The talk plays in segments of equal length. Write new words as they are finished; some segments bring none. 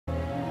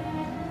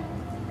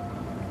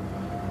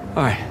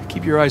Alright,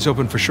 keep your eyes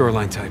open for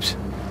shoreline types.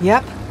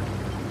 Yep.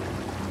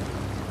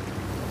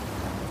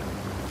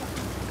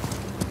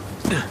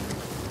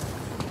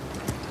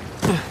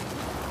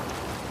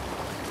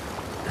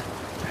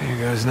 Here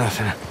goes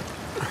nothing.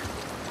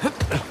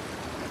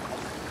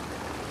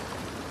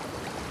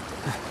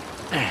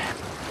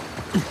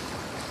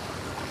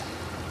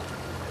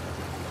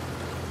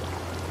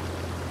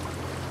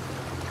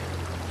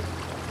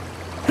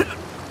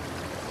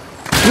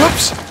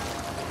 Whoops!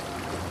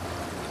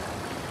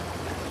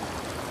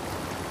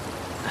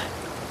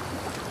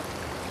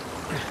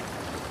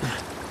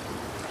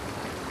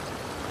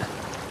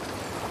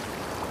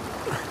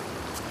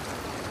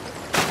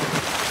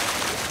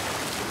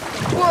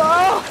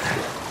 Whoa!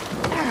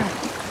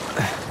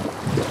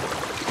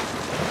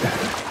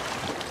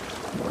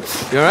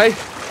 You alright?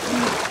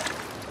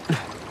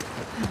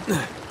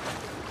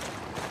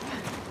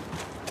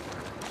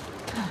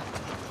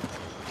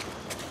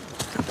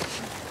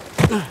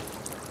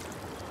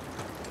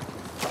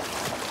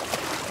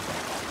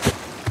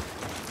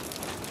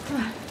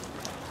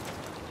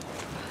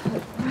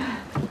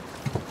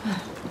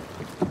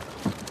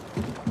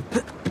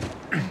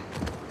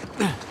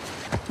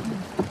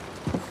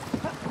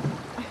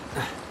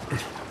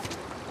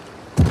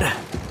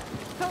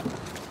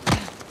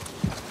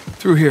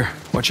 Through here.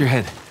 Watch your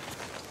head.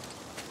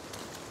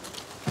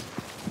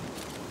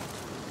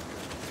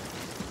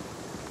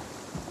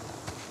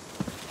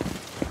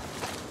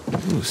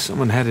 Ooh,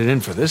 someone had it in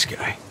for this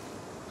guy.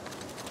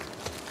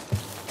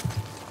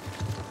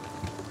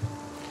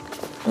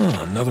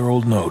 Oh, another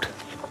old note.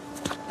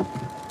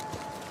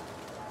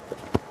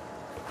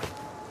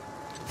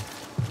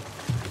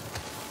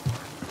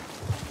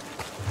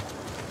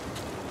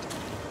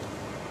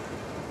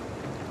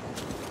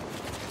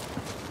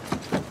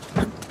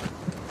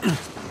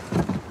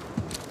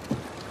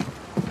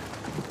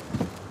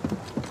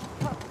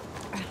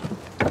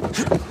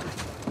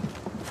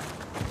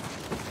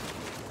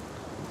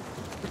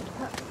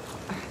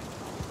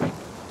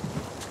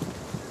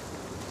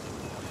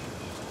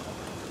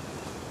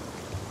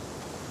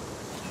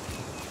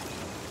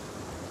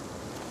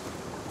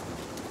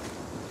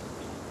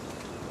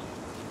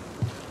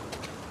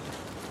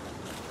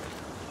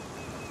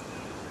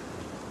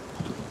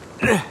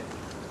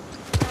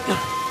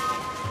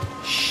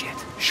 Shit.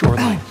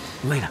 Shoreline.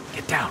 Elena,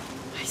 get down.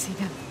 I see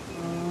them.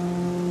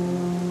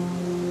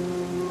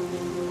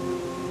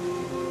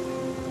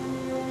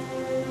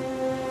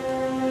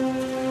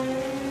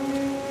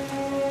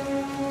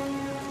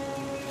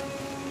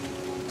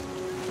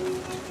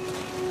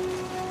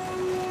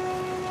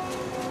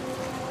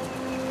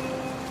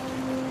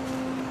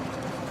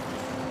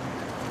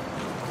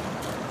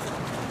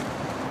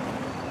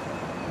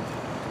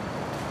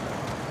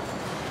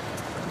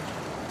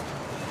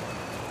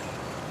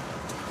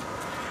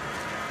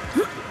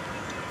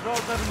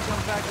 Let them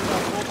come back with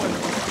our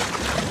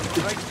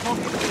 4x4. Drake's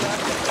talking to that.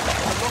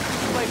 I've locked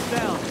this place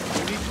down.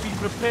 We need to be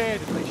prepared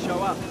if they show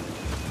up.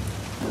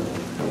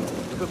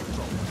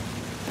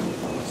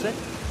 What's that?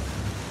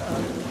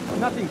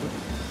 Nothing.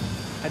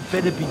 Had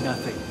better be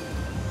nothing.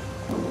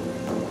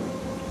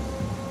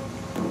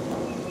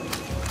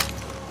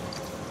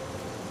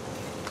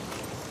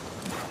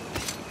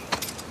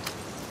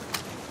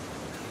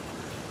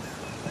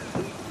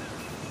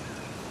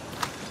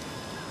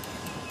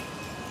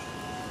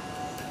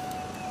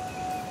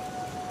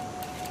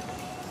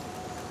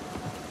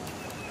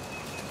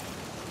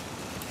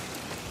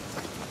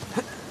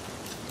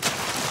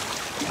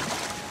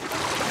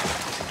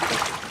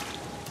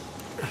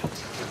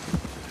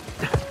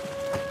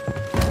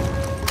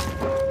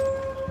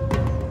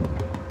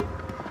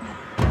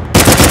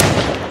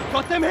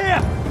 Got them here!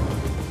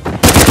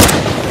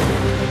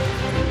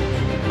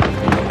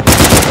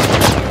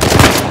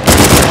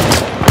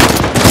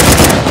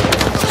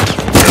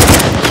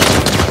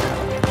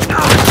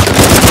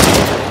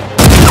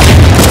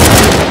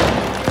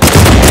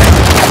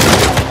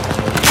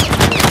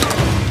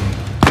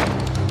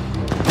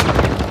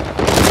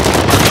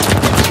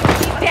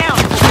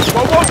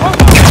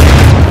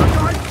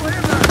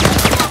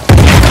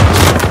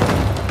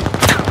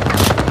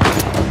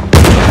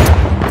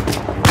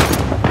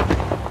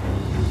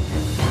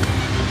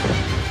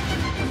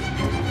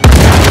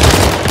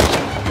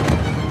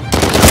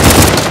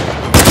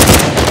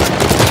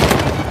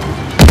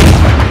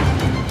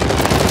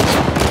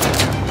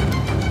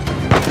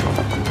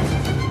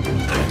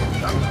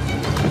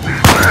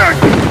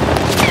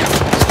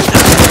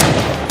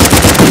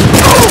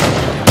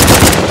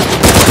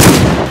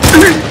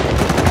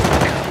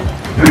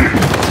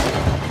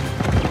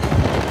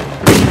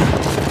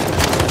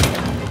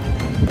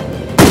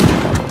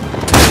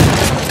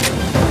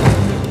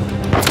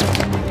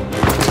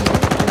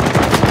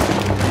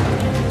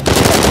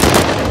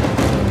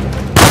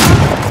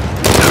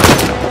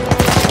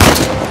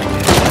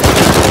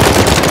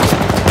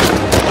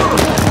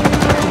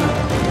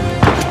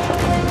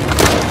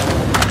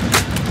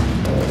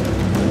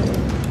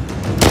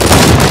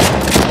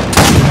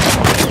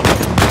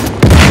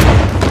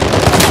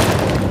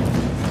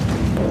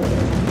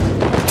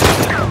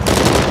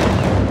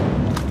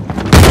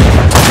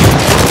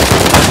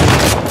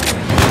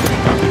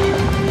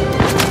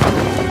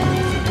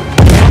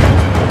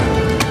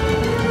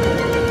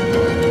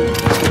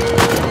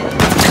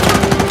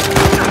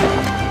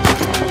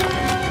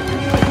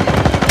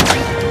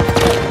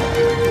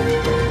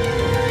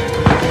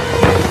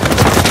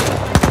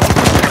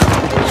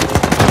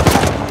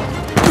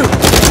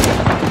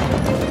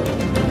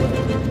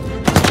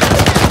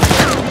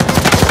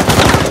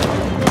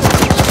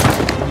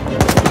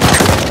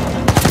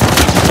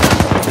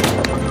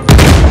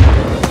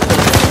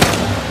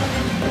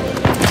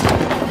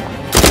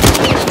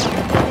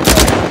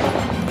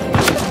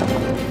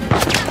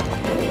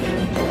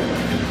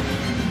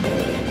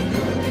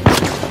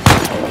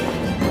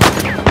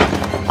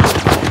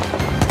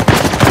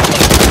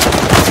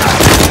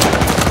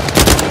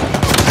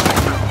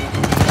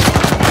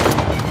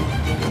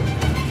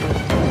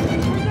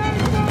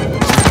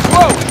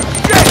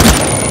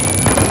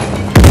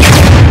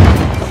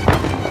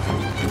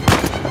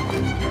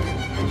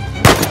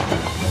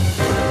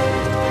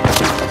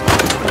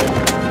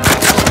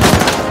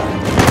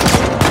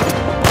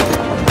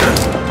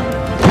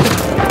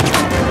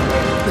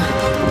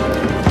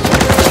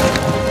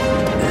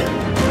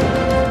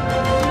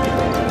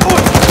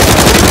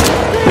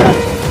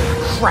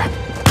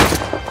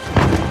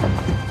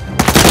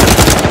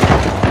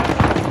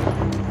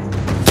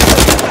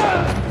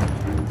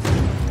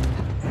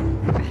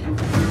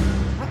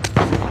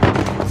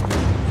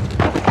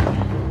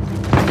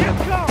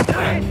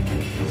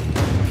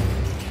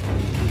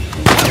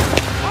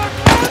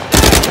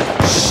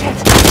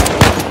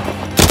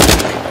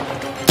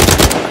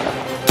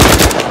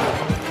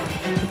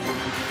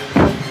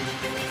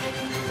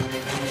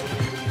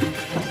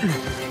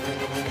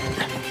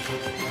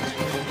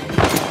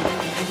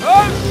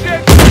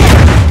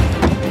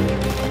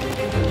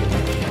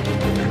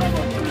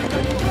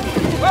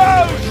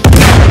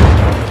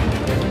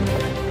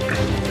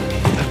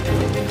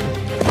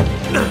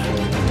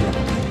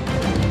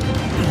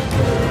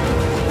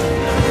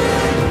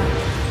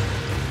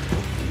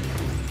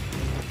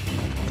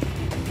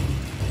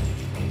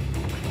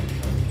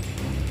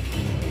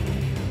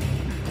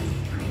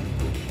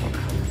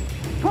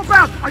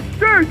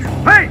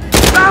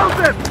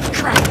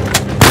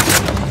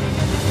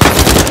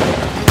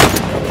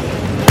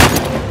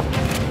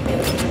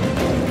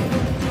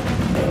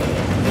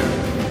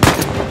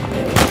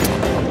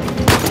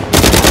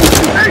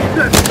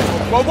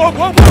 Whoa, whoa,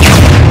 whoa, whoa!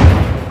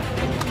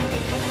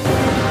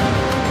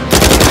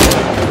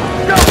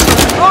 Go!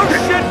 Oh,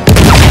 shit!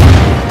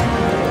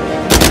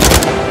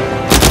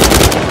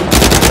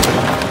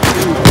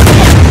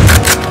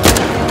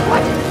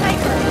 Watch the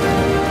sniper!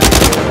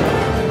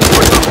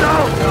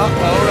 Down!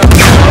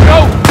 Go!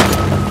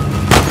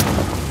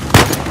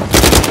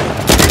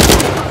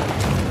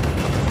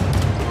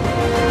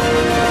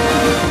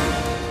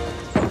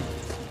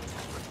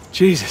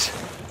 Jesus.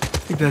 I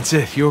think that's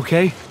it. You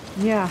okay?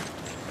 Yeah.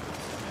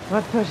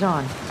 Let's push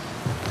on.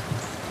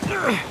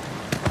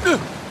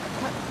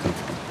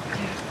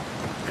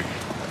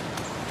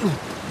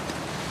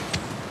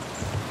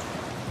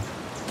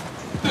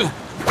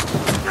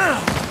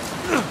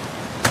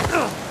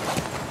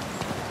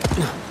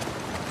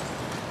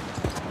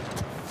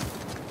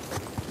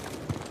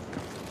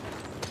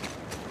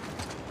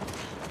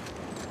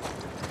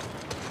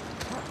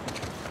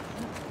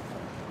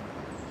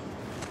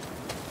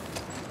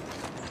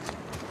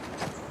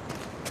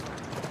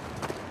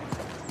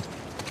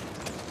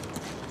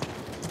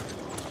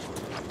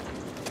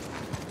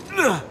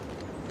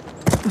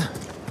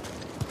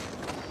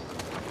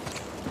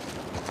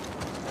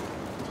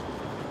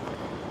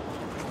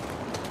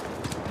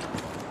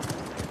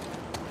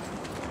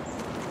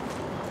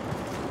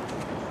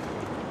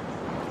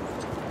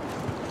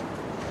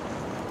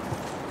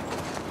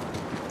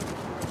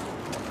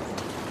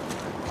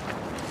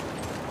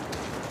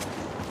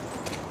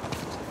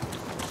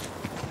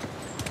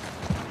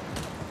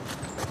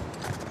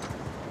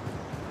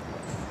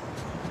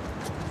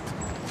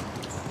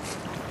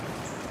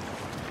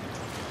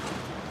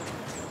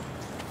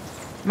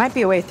 Might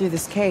be a way through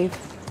this cave.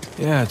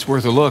 Yeah, it's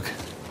worth a look.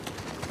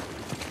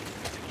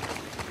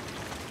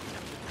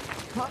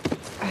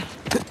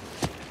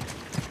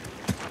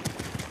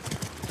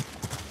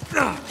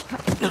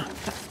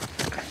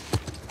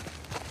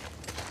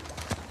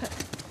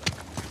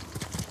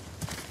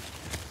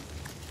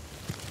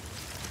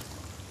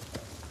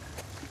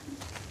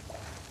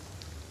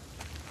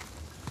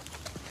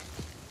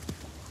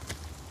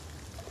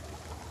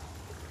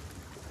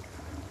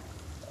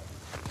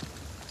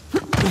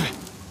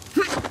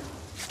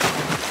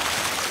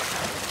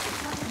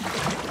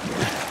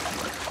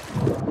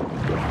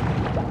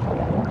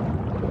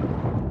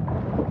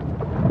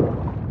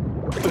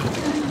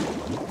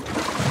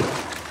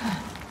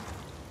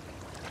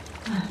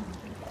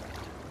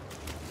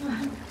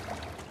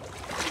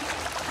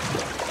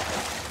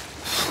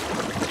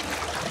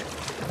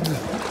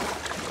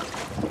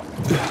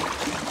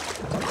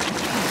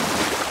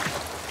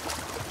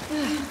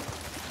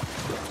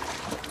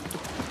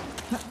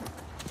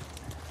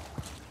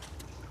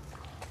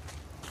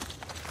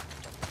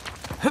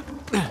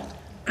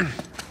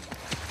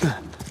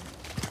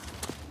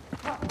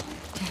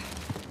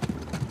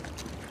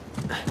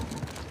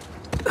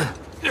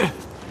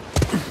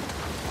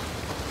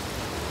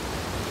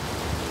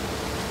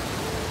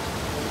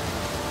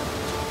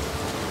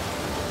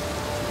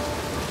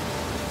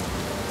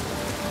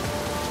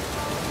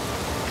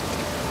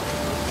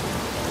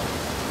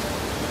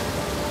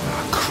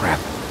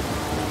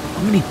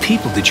 How many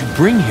people did you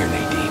bring here,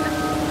 Nadine?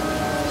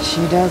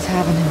 She does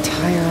have an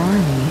entire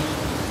army.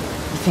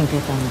 You think they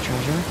found the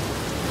treasure?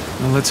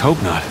 Well, let's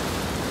hope not.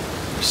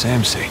 For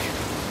Sam's sake.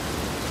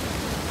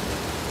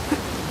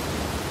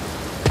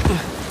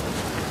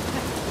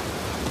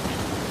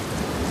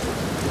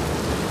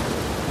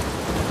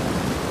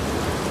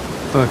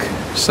 Look,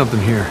 there's something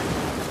here.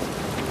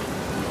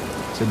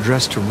 It's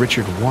addressed to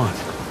Richard Want.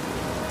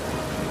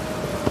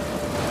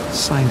 It's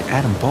signed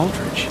Adam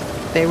Baldridge.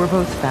 They were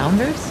both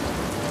founders?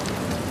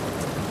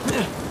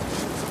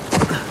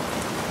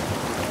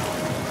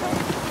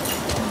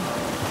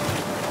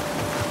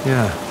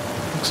 Yeah,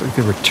 looks like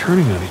they were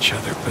turning on each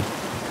other, but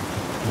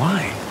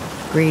why?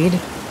 Greed,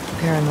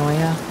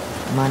 paranoia,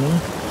 money.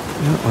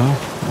 Yeah, well,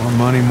 more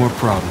money, more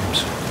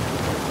problems.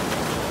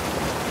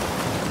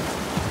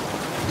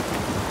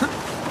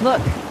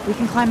 Look, we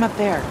can climb up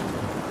there.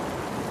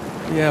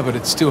 Yeah, but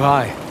it's too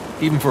high,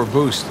 even for a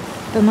boost.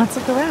 Then let's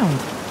look around.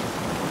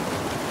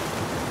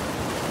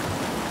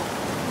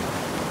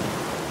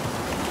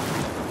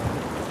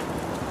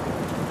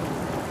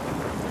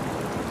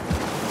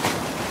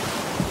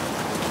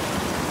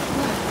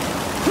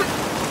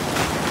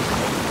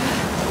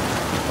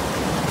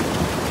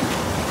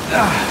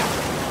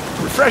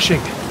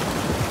 Refreshing.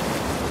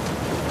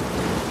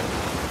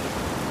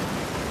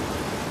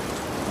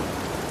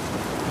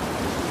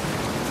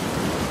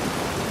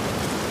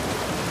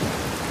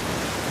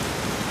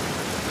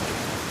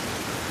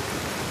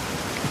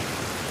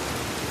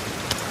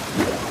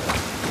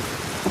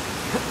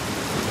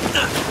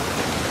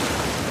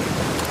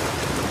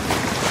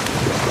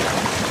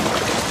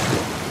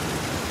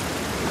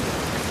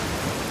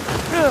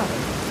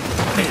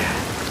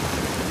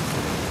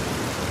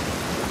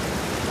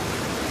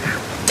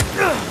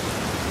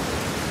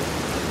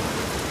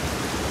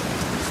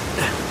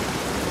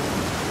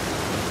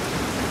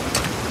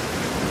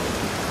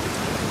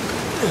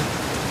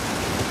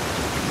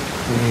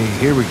 Hey,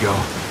 here we go.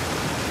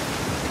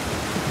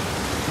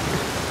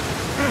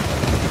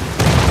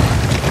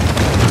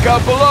 Look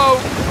out below!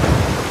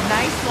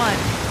 Nice one.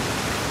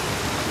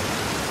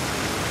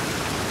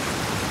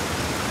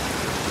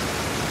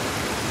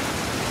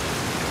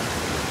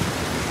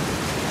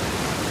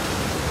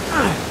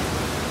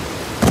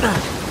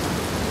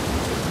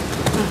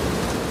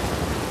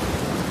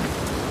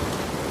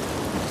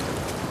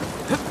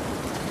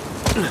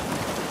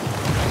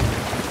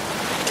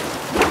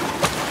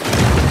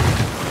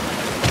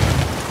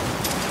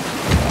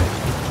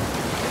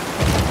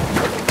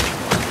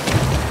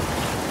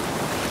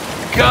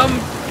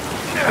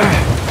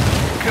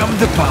 Come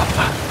to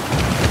Papa.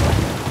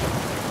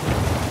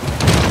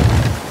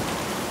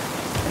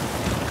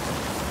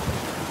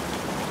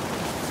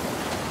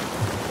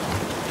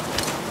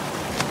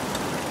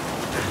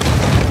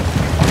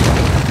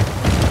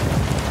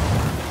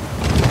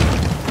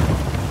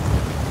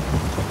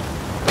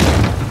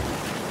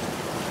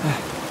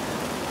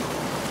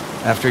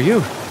 After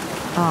you.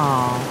 Oh,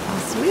 how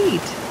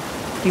sweet.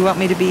 You want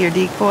me to be your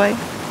decoy?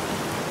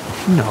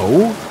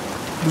 No.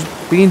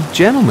 Just being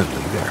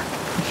gentlemanly there.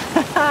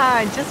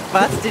 Just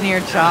busting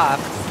your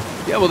chops.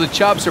 Yeah, well, the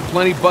chops are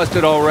plenty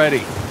busted already.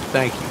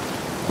 Thank you.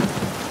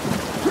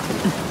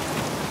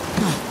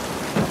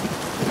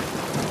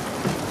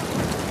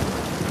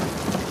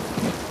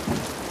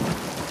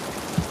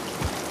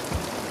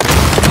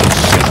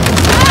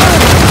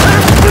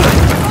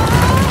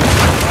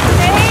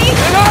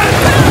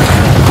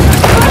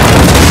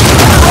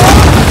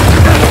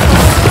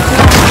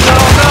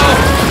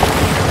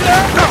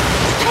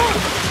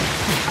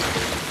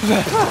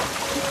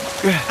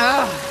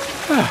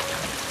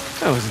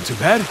 That wasn't too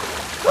bad.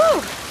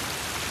 Whew.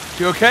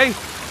 You okay?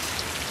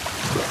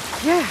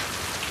 Yeah,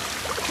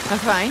 I'm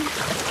fine.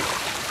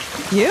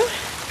 You?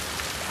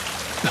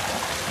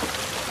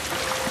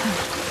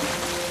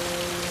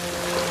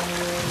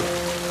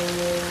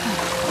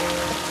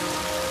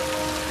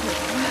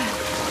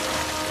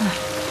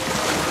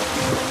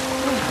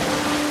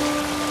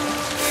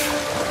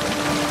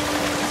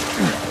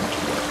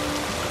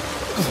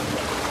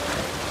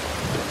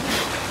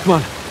 Come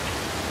on.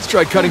 Let's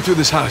try cutting through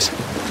this house.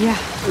 Yeah.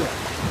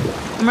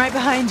 I'm right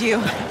behind you.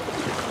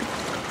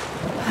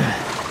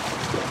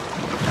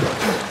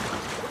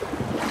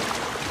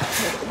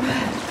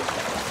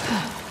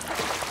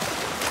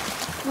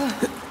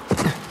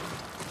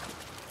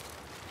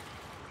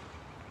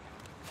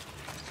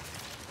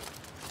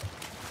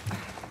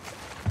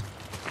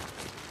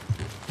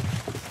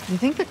 You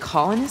think the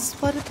colonists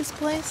flooded this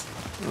place?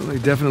 Well, they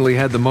definitely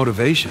had the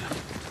motivation.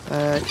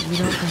 But you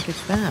don't think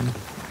it's them?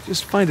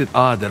 Just find it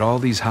odd that all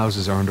these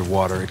houses are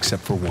underwater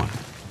except for one.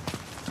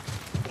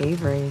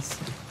 Avery's.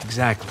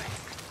 Exactly.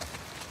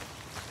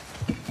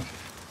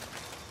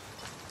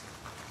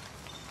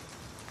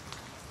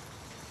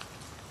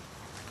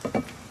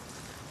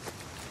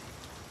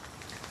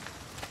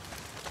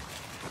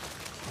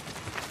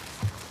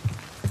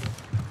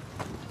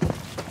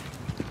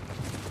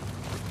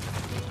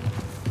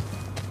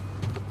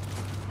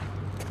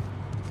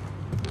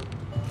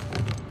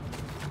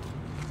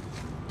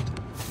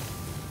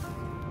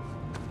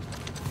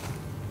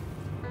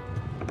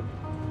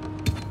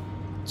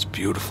 It's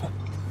beautiful.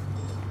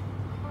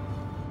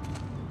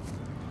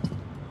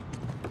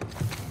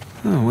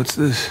 Oh, what's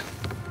this?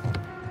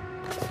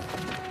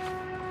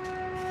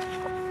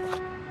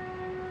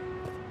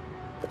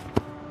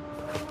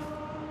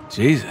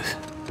 Jesus.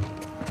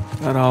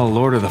 Got all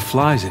Lord of the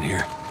Flies in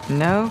here.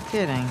 No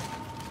kidding.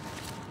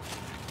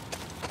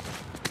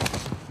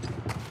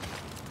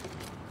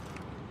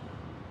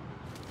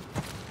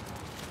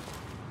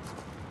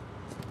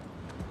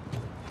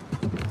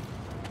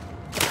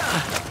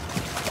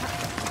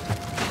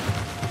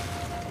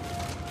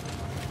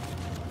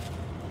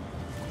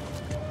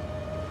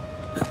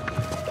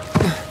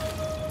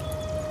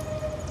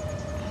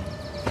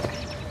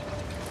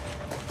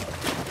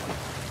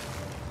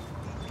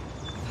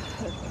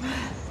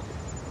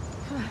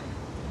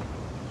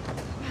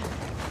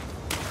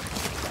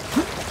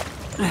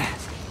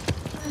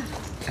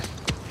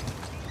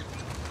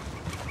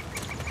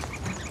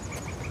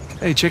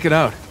 Hey, check it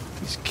out.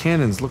 These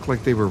cannons look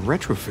like they were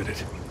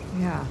retrofitted.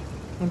 Yeah,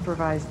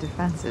 improvised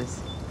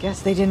defenses.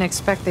 Guess they didn't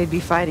expect they'd be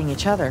fighting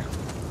each other.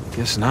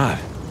 Guess not.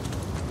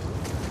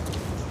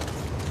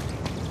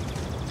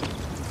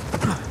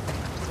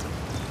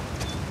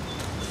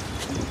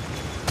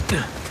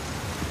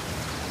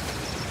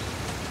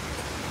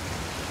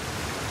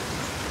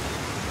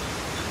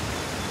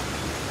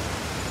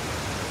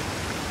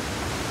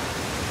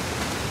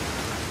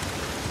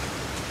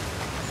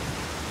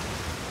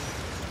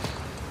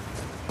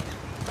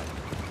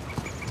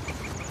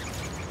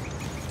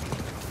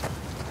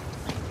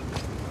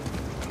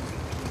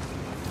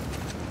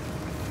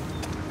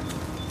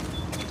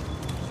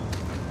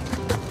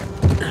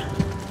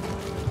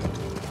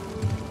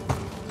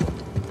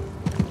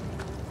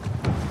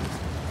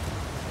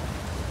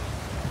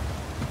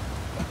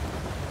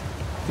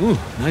 Ooh,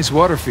 nice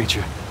water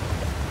feature.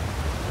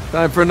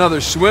 Time for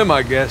another swim,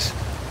 I guess.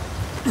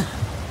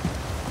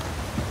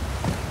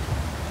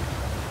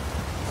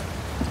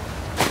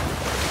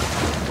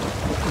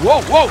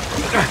 Whoa, whoa!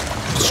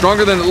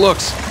 Stronger than it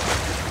looks.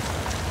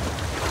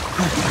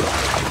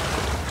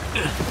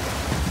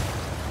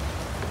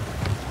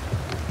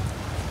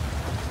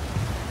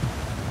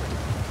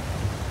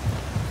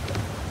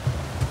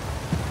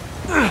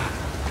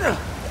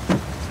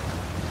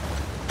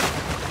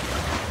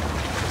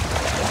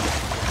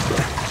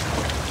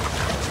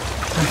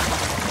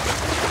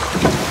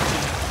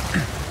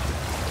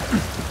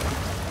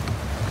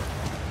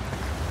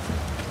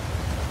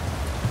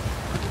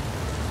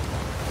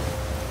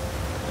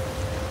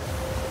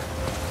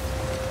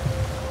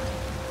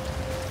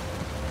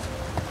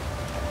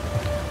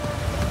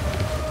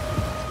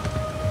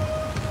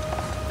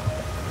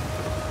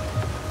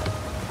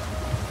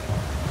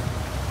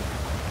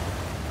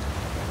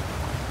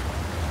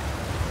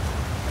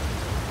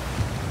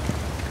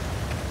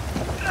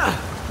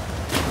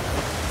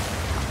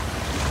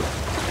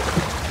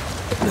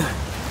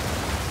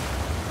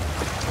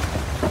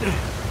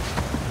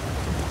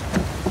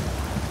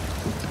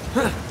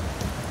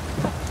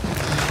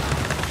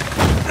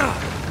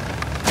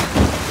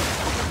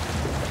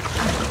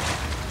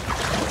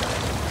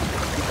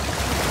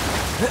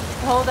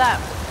 Hold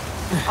up.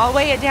 I'll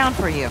weigh it down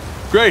for you.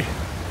 Great.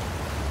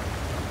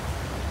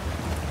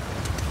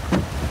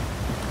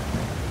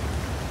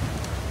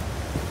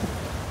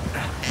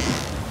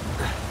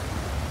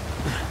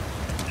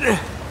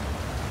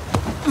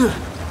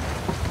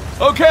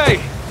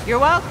 Okay. You're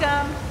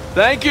welcome.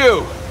 Thank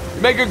you.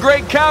 You make a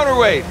great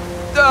counterweight.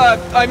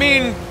 I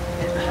mean...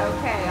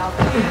 Okay, I'll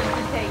choose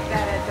to take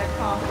that as a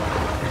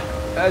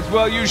compliment. As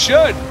well you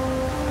should.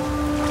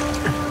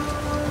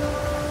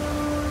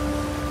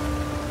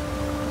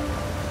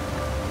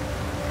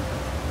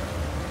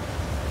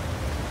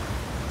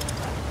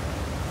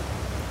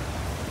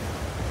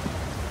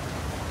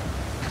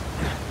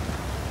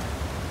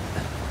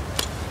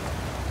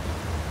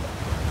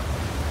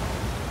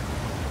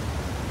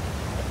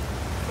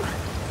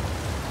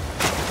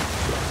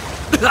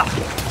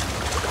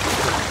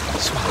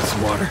 Swallow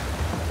some water.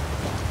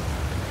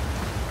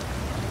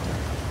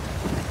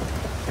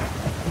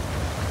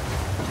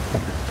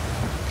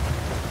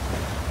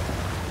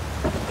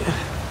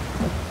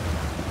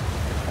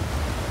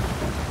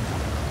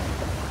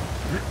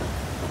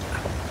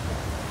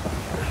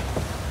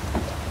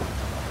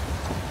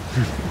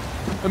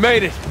 I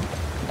made it.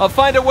 I'll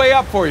find a way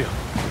up for you.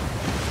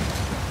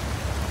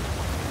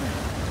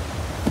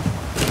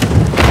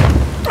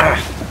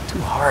 Too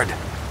hard.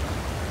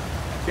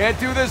 Can't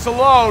do this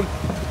alone.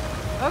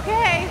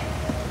 Okay.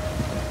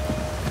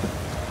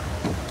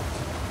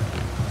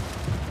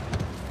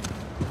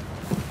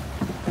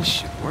 This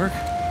should work.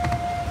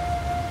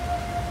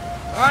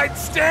 All right,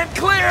 stand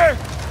clear.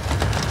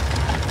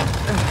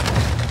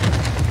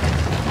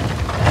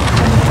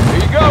 Here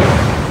you go.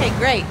 Okay,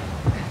 great.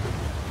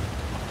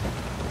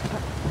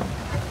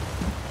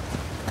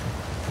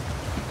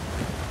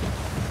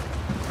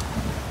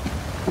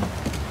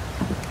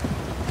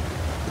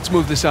 Let's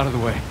move this out of the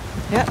way.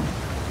 Yep.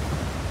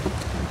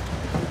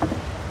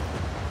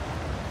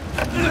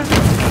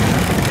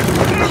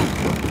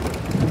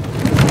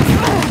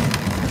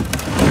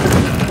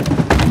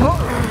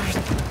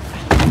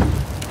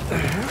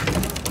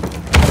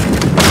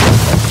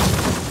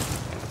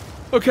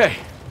 Okay.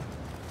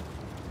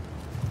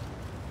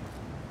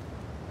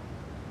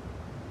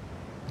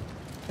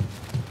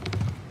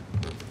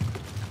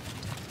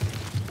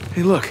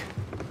 Hey, look.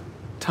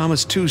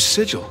 Thomas II's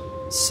sigil.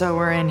 So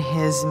we're in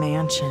his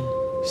mansion.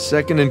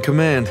 Second in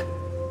command.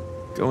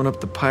 Going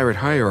up the pirate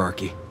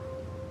hierarchy.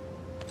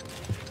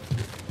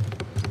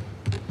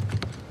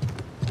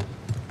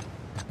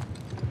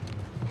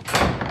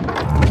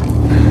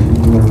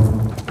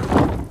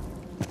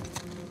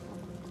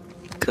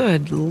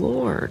 Good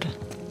Lord.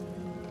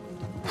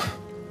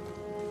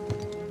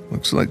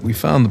 Looks like we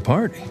found the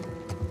party.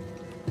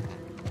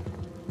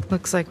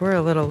 Looks like we're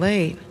a little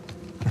late.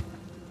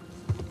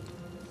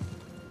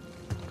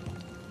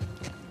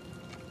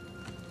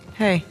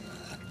 Hey,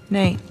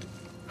 Nate.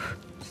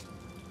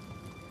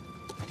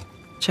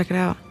 Check it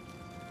out.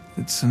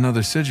 It's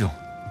another sigil.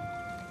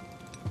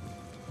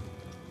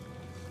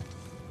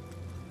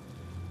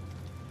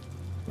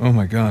 Oh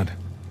my God.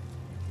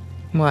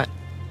 What?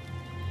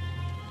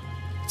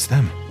 It's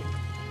them.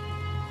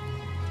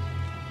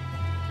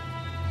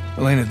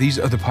 Elena, these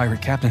other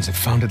pirate captains have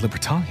founded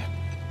Libertalia.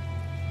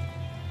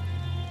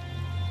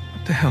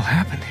 What the hell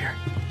happened here?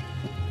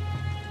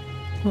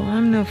 Well,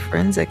 I'm no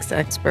forensics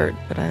expert,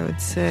 but I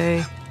would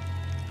say...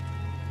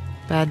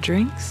 bad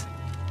drinks?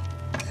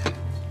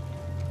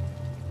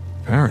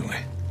 Apparently.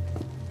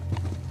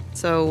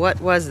 So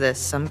what was this?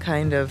 Some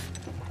kind of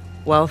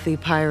wealthy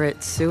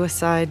pirate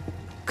suicide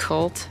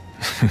cult?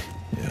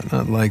 Yeah,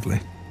 not likely.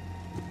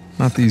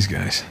 Not these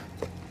guys.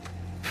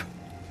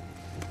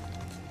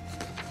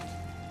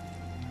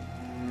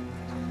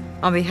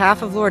 On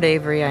behalf of Lord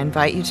Avery, I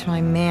invite you to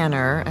my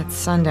manor at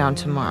sundown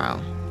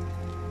tomorrow.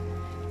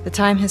 The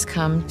time has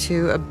come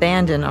to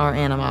abandon our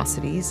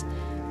animosities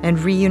and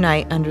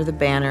reunite under the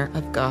banner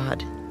of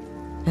God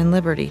and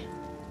liberty.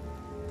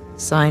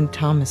 Signed,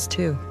 Thomas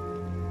II.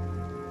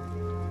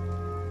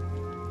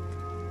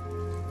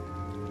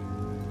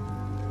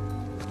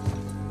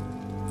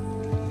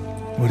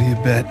 What do you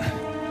bet?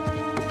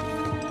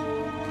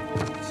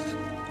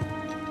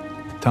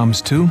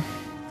 Thomas 2,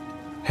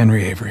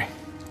 Henry Avery.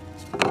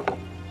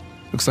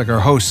 Looks like our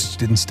hosts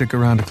didn't stick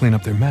around to clean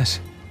up their mess.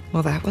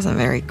 Well, that wasn't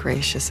very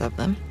gracious of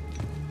them.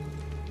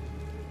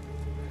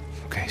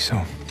 Okay,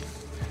 so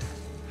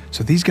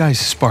these guys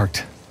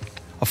sparked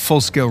a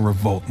full-scale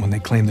revolt when they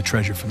claimed the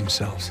treasure for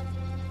themselves.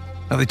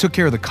 Now, they took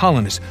care of the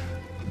colonists,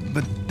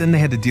 but then they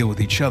had to deal with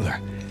each other.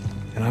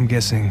 And I'm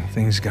guessing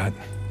things got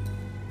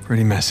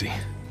pretty messy.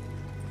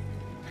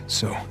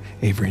 So,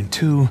 Avery and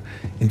 2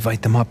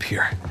 invite them up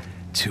here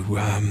to,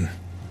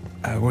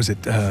 what was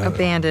it?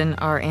 Abandon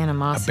our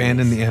animosities.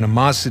 Abandon the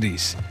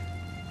animosities.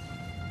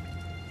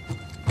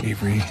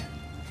 Avery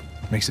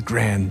makes a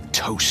grand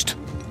toast.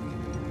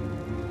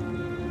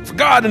 For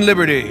God and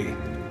liberty!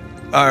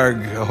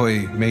 Arg,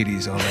 ahoy,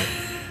 mateys, all that.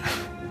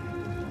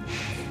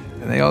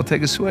 And they all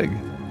take a swig.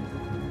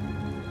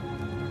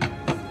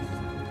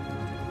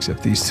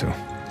 Except these two.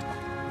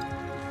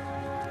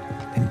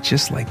 And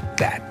just like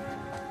that,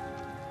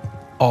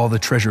 all the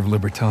treasure of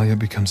Libertalia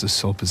becomes the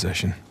sole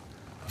possession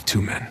of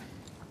 2 men.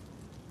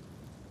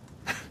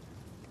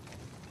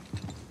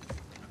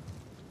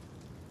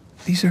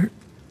 These are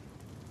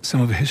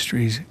some of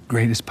history's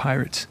greatest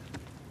pirates.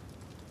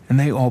 And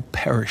they all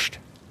perished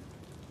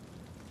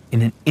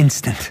in an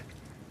instant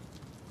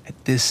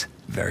at this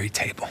very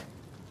table.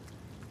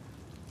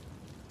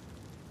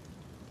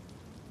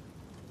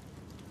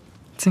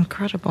 It's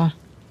incredible.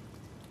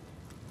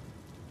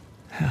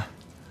 Yeah.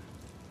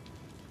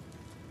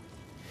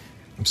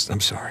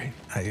 I'm sorry.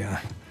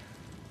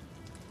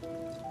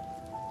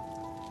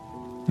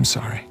 I'm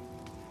sorry.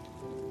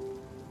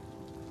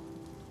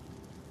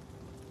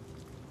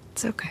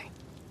 It's okay.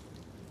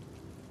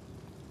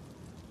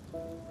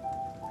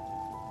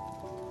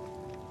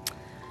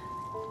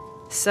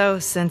 So,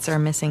 since our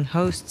missing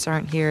hosts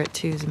aren't here at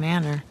Two's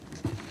Manor,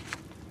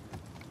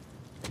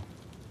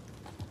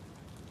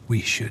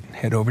 We should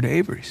head over to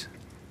Avery's.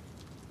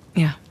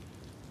 yeah.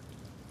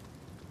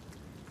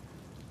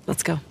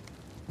 Let's go.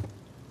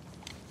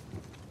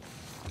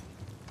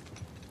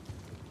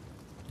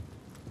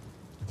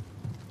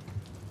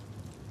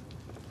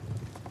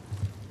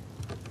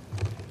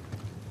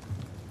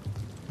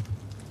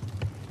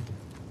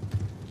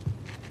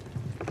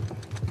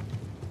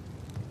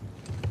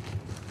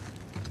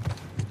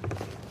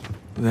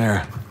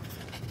 There.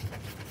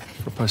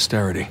 For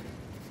posterity.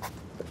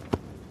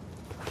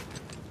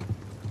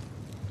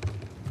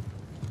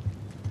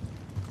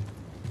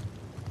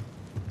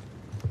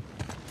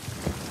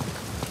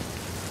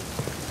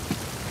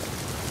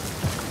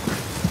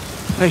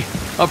 Hey,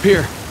 up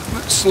here.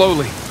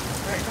 Slowly.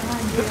 Right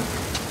behind you.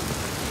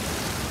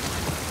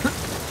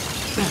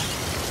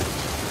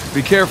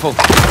 Be careful.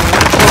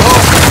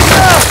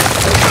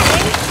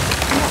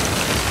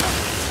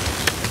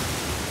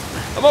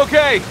 I'm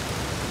okay.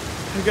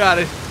 I got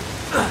it.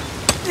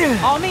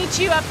 I'll meet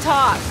you up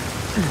top.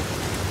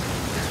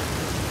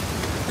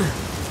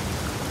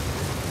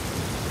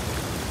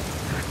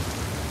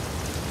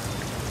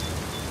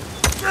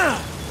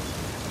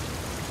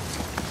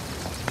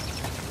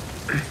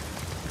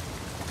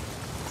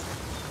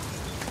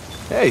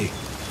 Hey.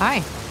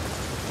 Hi.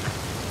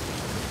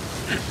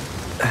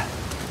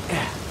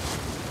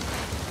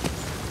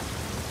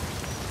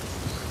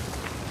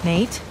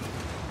 Nate,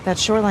 that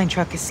shoreline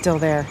truck is still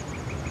there.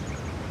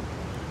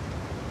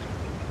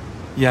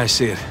 Yeah, I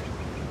see it.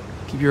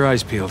 Keep your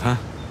eyes peeled, huh?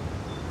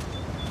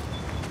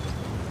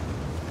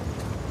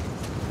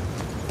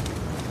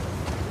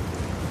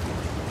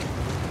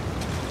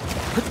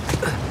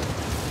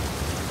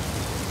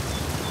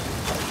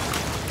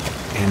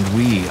 And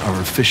we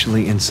are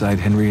officially inside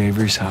Henry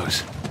Avery's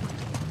house.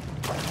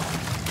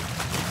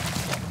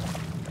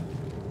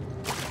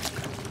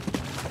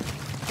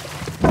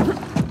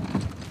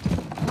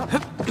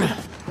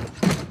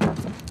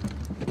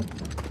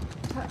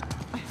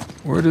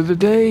 Word of the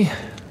day,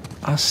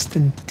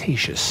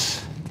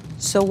 ostentatious.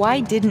 So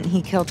why didn't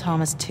he kill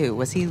Thomas too?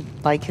 Was he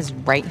like his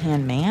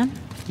right-hand man?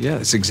 Yeah,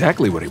 that's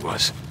exactly what he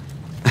was.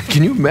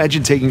 Can you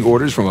imagine taking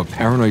orders from a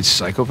paranoid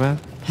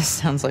psychopath? This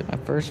sounds like my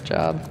first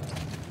job.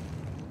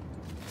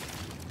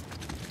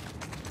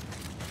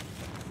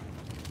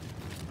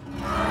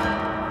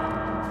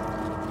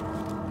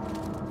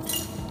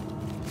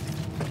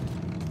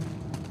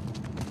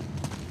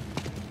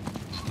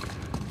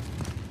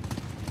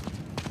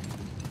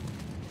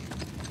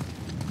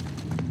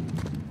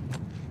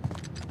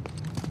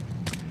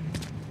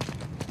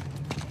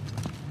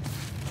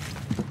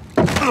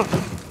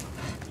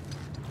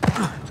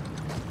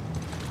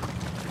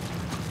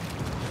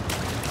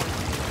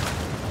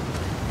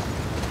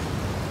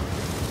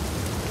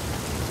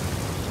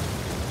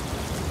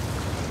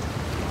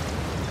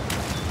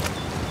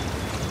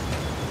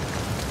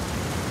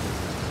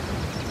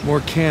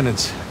 More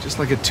cannons, just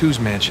like at Two's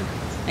mansion.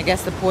 I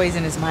guess the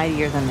poison is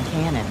mightier than the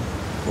cannon.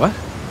 What?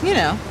 You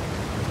know,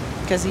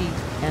 because he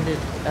ended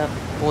up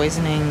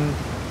poisoning...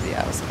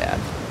 Yeah, it was bad.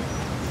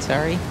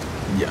 Sorry.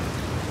 Yeah,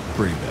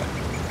 pretty bad.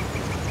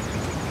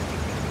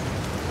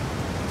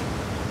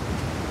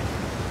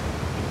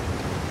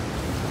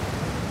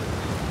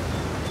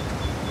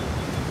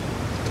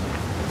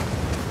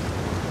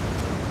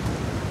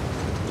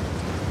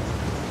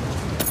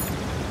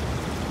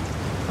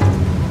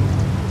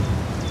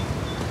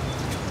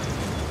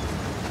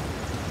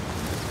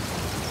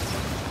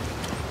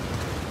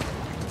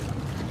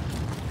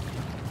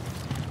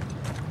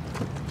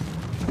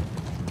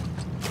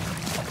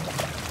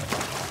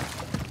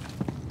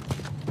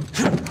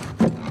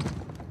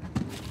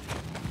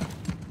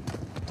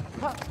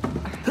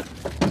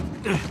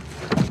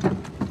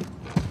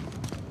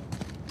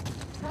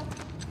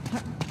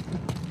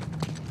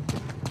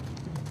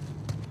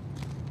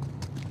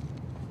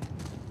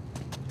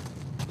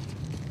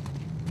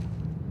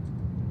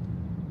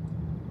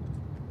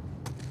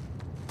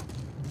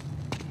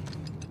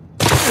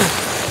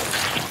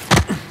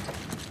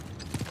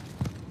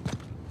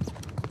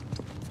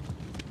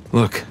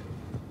 Look,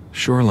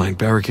 shoreline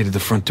barricaded the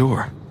front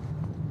door.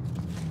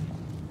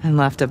 And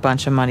left a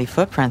bunch of muddy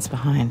footprints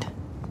behind.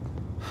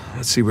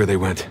 Let's see where they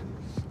went.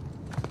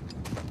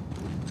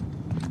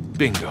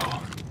 Bingo.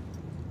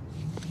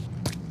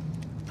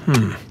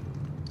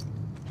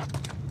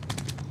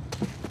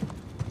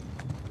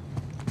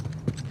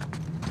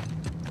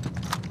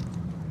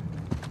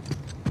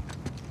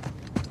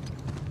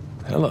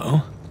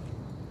 Hello.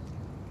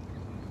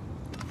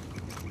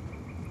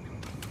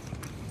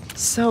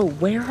 So,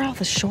 where are all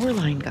the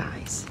shoreline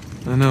guys?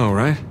 I know,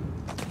 right?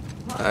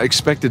 I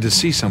expected to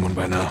see someone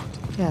by now.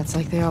 Yeah, it's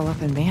like they all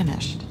up and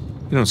vanished.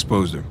 You don't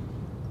suppose they're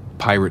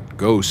pirate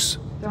ghosts?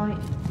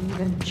 Don't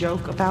even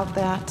joke about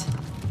that.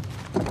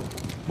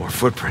 More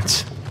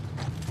footprints.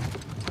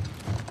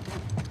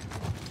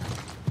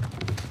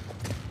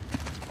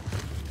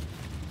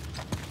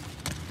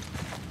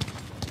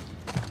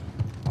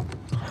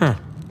 Huh.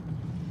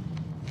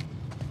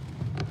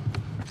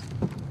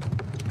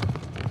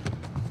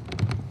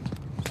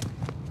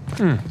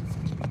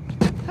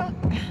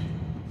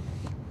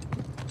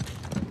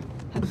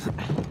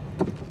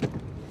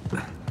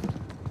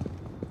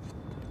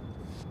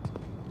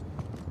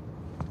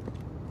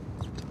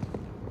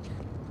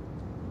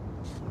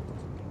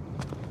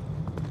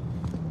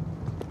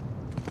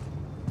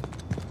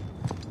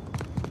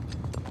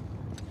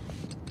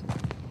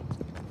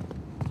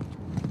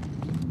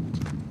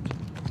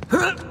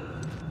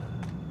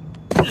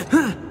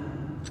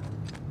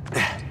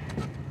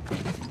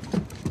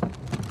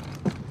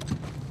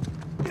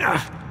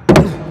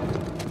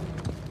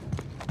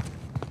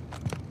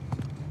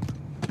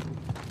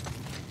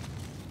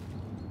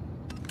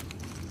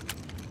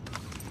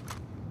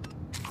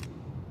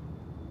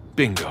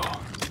 Bingo.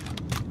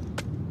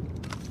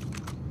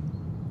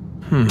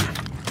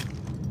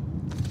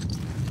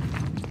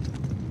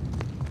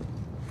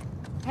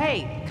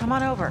 Hey, come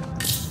on over.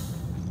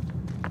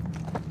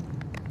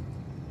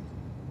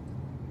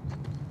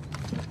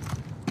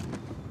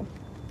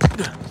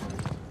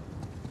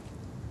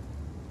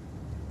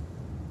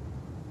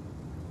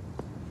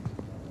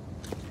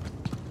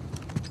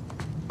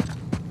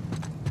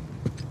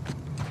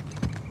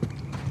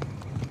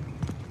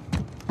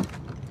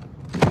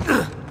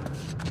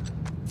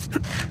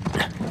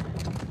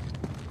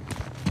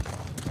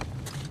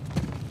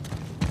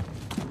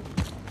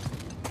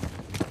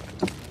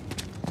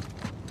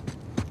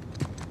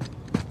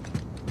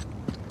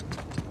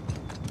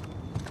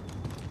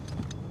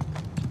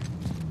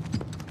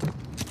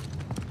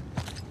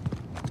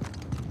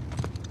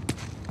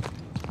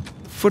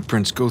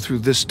 Footprints go through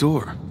this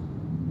door.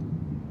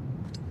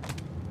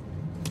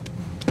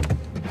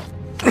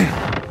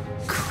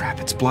 Crap,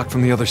 it's blocked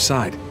from the other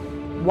side.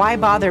 Why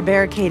bother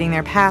barricading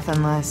their path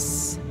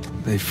unless...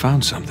 They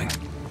found something.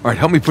 All right,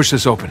 help me push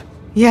this open.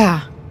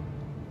 Yeah.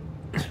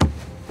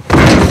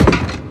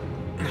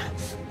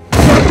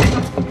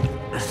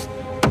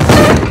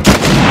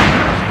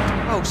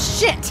 Oh,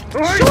 shit!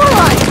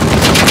 Shoreline!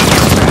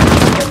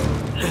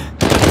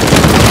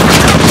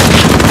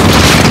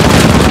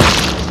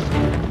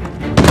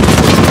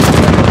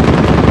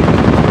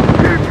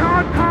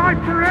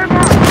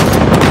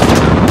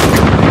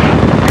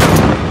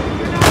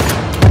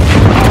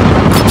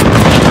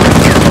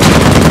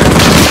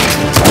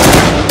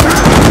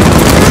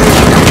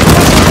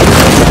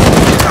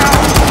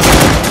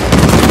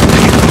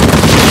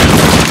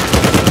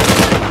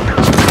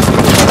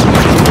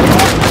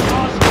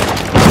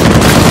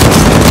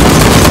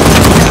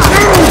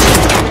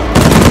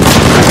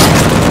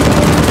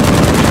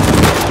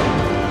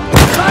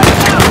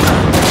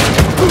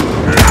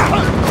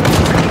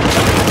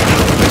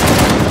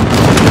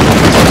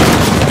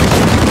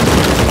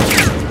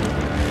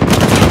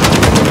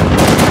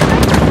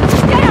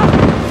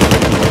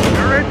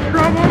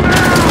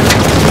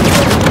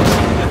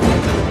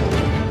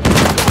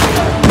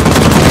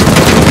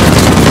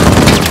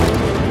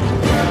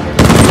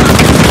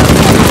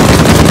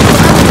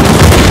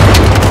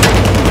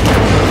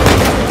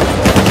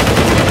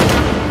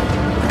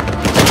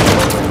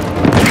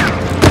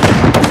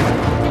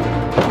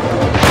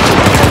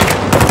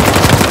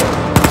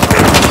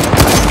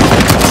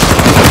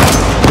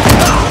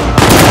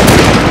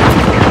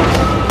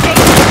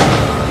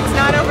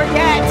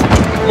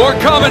 More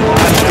coming!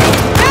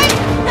 Hey!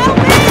 Help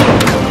me!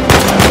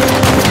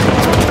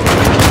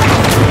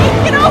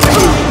 Get over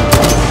here!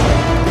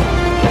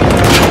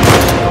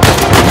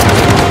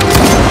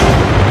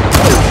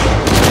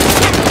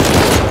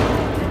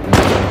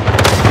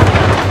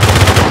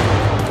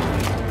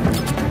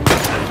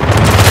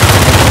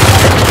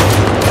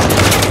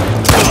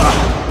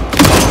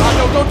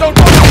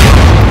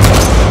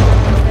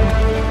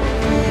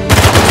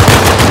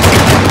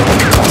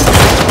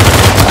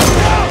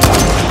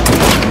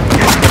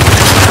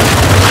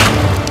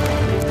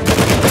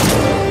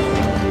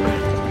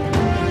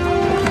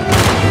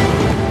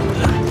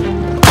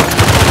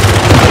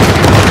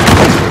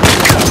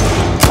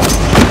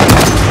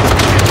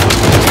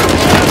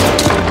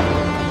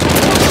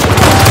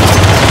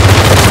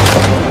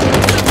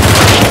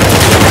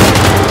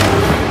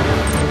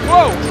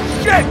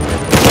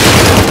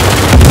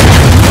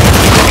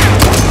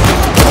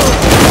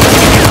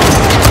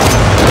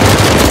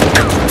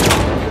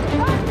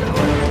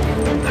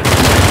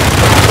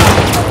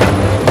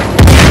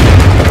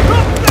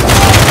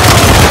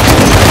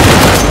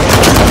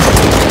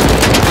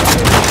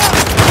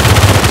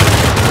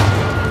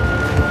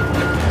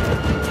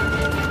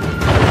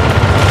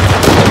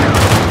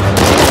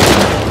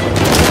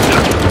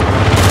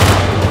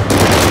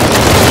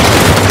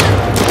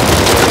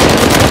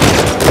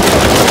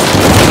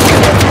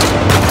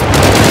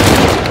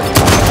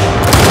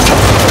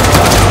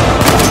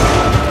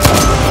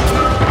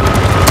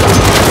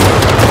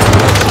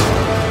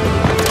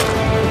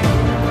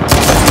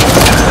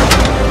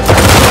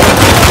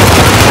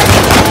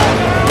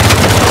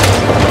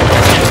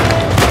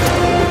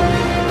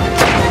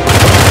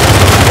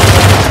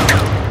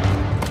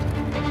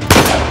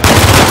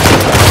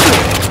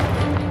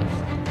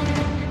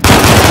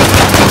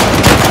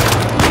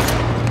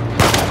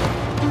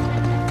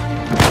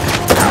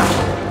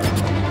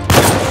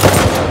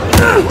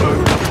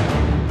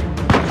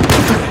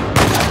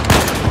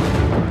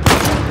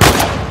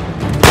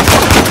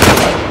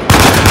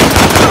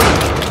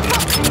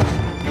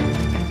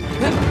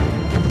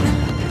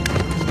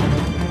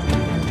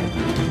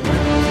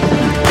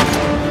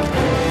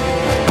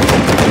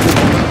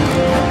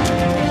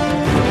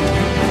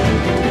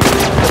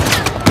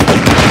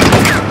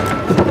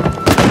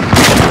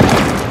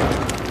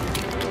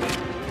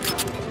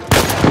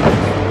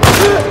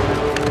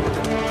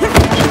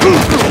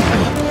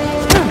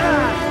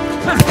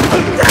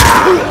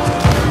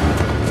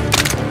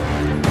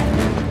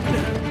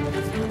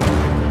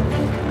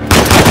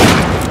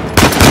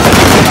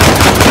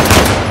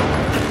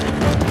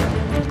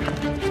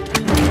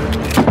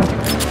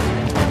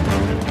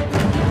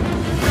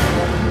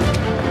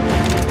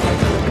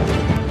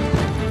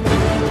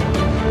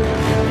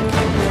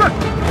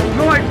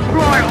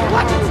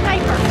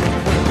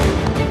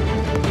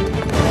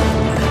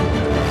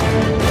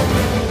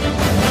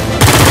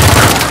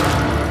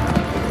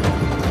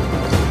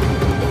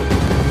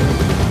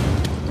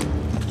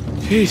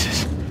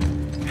 Jesus.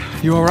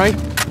 You all right?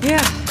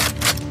 Yeah.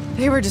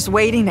 They were just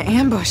waiting to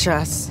ambush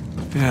us.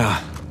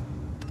 Yeah.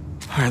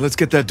 All right, let's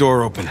get that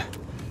door open.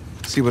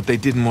 See what they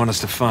didn't want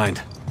us to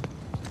find.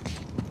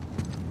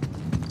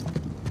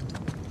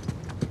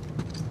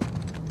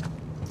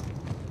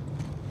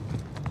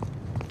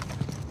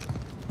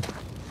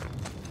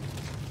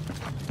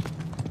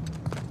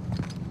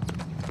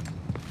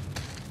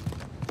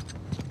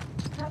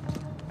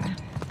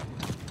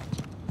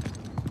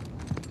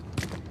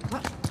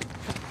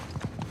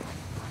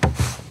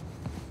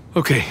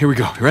 Okay, here we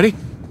go. You ready?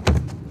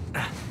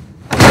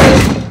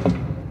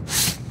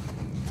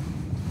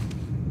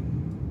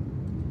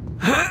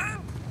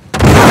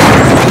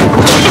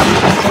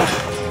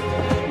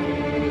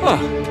 Oh,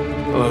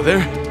 hello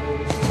there.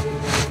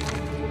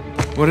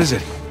 What is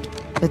it?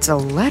 It's a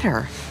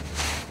letter.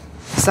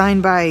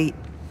 Signed by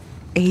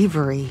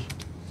Avery.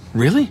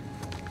 Really?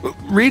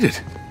 Read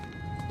it.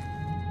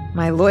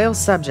 My loyal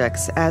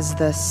subjects, as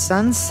the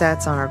sun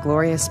sets on our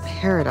glorious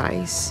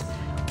paradise,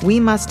 we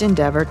must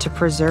endeavor to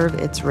preserve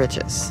its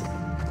riches.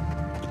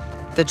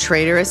 The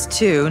traitorous,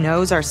 too,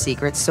 knows our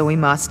secrets, so we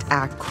must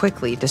act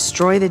quickly,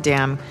 destroy the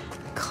dam,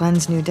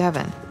 cleanse New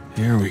Devon.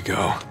 Here we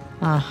go.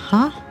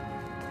 Uh-huh.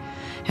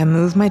 And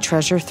move my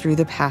treasure through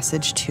the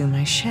passage to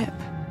my ship.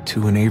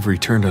 Tu and Avery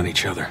turned on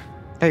each other.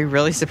 Are you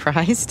really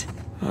surprised?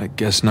 I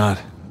guess not.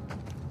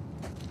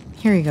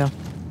 Here you go.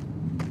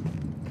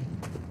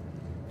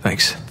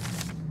 Thanks.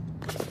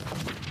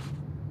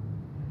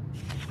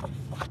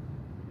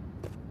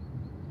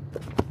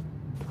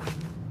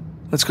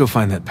 Let's go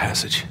find that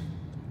passage.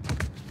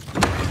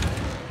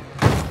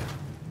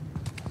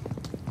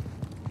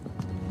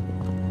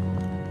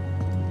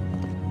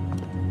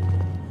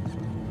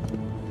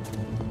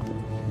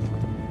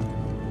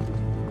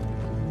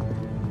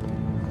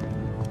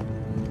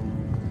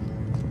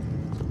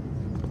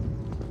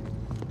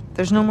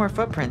 There's no more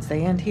footprints.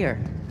 They end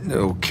here.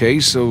 Okay,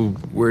 so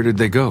where did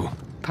they go?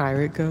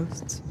 Pirate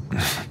ghosts.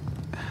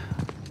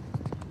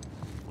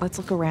 Let's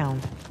look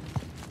around.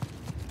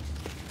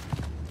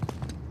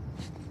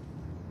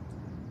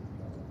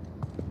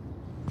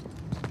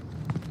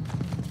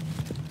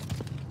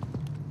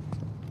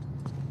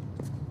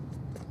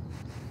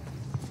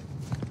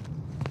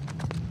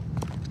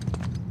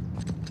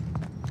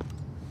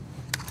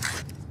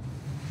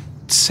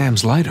 It's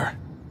Sam's lighter.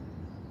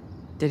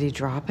 Did he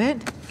drop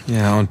it?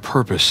 Yeah, on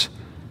purpose.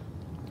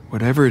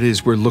 Whatever it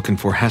is we're looking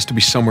for has to be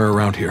somewhere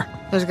around here.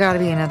 There's got to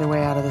be another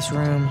way out of this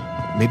room.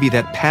 Maybe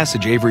that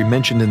passage Avery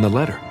mentioned in the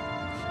letter.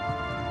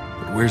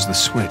 But where's the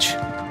switch?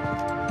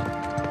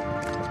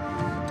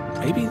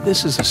 Maybe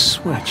this is a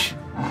switch.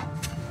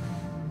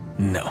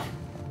 No.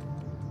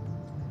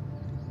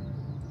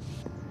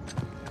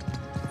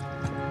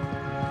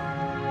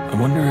 I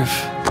wonder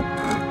if...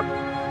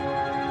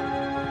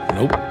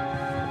 Nope.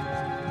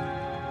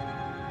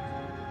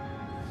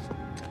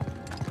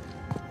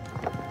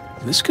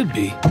 This could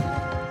be,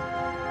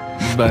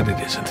 but it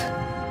isn't.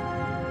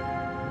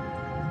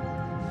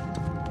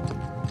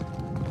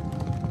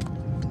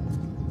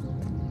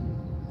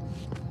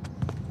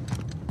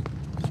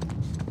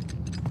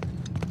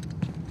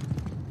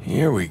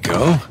 Here we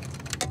go.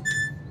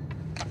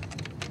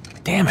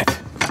 Damn it.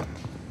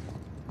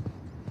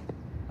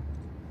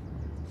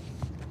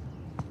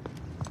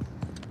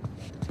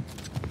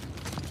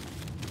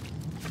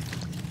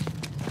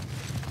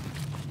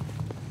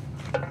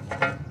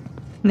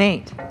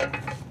 Nate.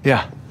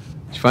 Yeah.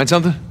 Did you find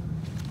something?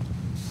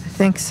 I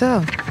think so.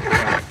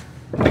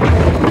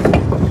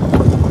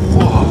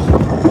 Whoa.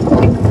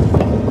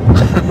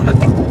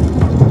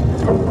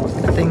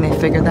 Good thing they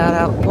figured that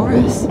out for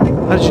us.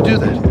 How did you do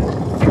that?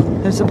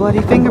 There's a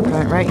bloody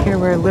fingerprint right here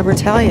where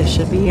Libertalia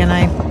should be, and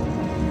I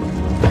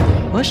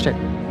pushed it.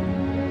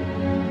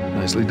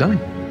 Nicely done.